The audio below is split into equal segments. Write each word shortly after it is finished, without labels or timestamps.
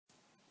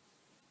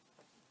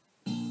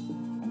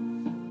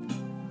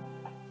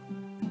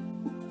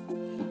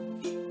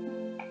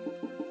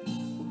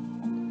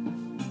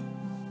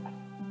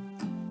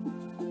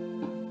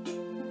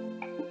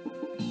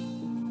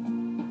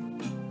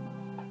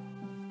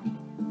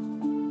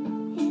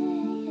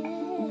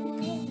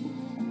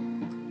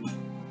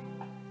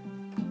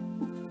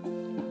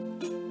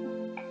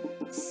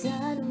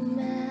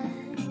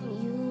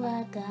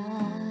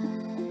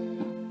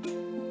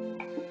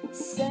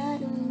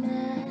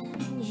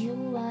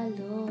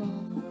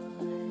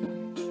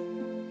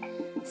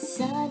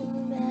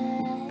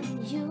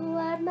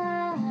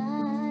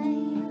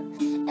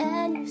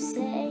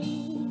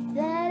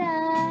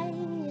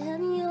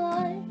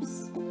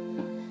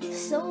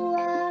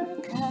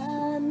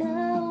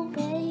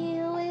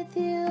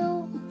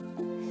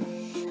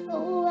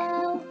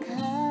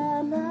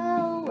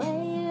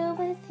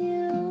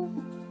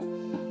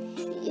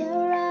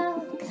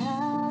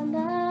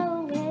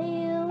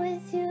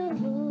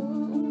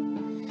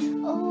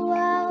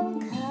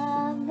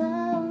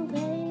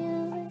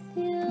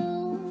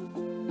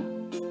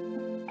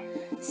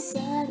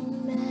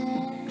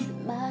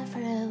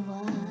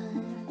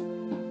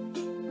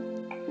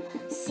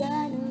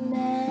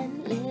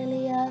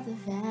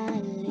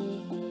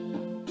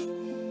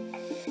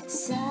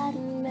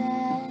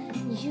Suddenly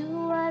you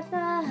are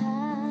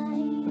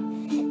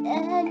mine,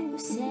 and you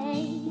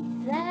say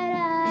that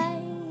I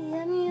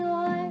am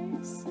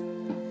yours.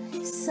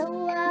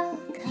 So I'll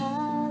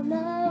come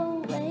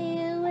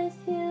away with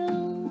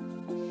you.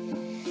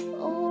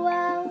 Oh,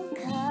 I'll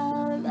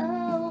come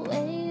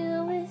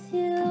away with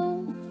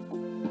you.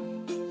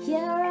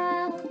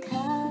 Yeah, I'll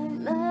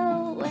come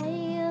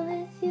away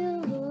with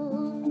you.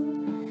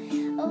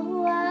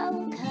 Oh,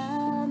 I'll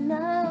come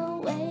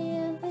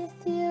away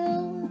with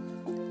you.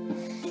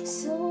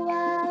 So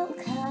I'll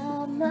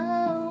come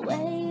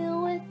away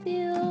with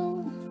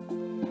you.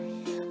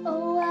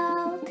 Oh,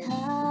 I'll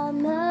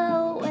come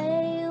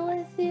away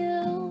with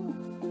you.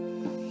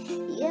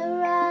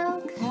 Yeah,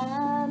 I'll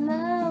come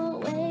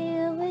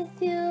away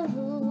with you.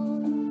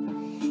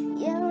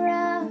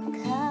 Yeah, I'll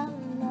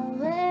come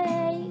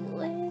away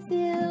with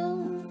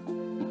you.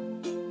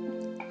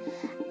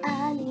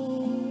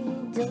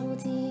 Ani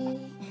dodi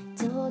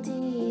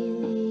dodi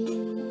li.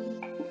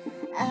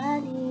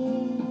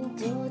 Ani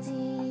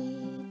dodi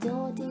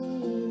dodi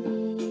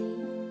li.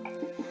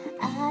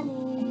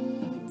 Ani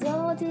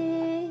dodi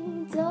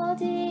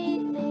dodi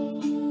li.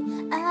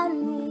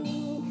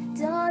 Ani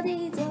dodi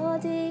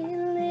dodi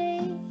li.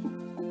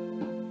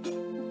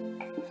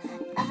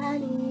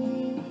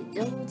 Ani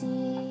dodi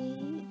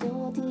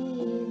dodi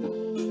li.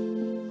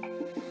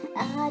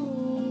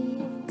 Ani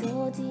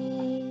dodi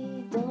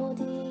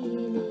dodi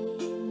li.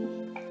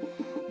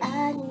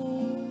 Ani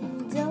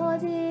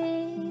dodi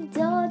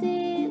dodi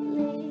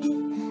li.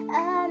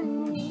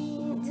 Ani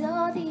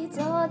dodi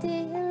dodi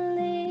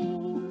li.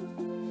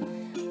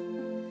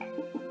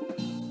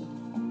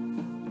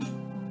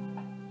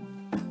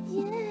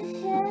 Yeah,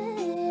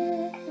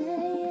 yeah,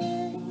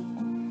 yeah.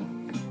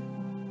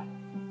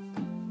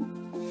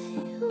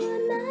 You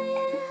are my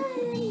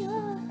and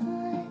your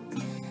heart.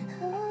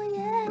 Oh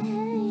yeah,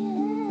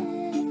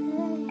 yeah, yeah.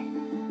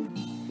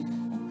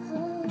 Oh.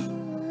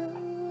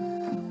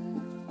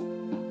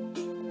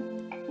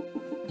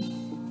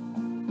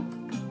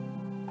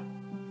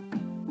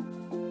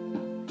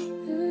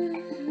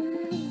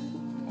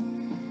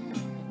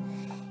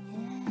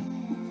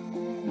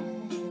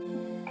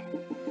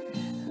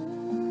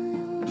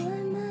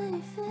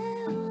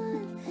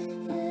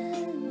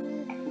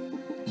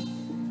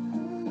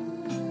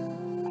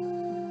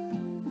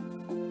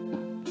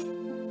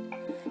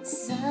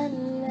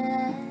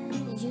 Suddenly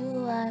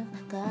you are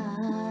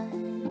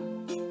gone.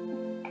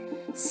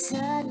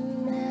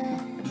 Suddenly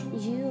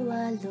you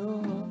are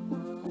Lord.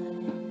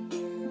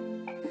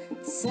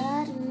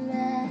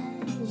 Suddenly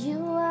you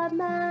are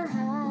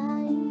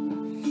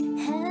mine,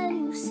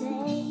 and you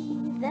say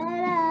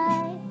that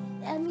I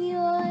am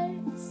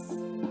yours.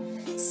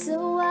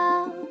 So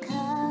I'll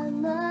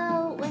come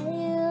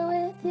away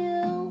with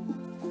you.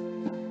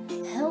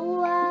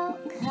 Oh, I'll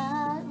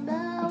come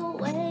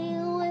away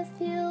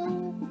with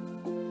you.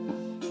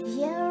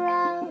 Yeah,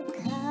 I'll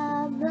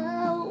come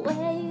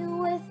away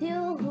with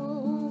you.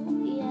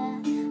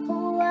 Yeah,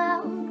 oh,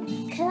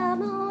 I'll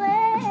come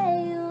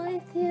away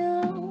with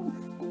you.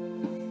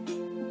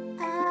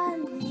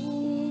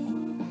 Ani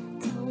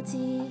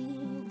dodi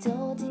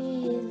dodi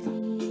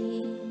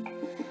li.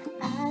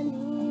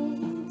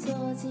 Ani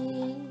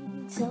dodi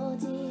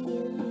dodi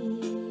li.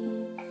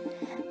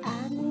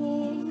 Ani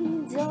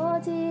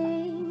dodi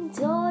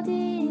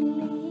dodi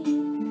li.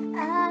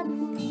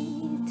 Ani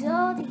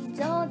dodi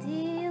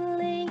dodi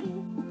li.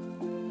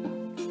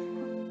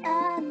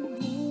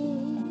 Ani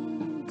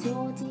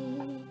dodi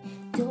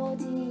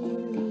dodi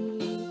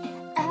li.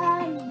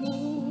 Ani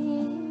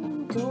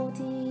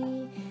dodi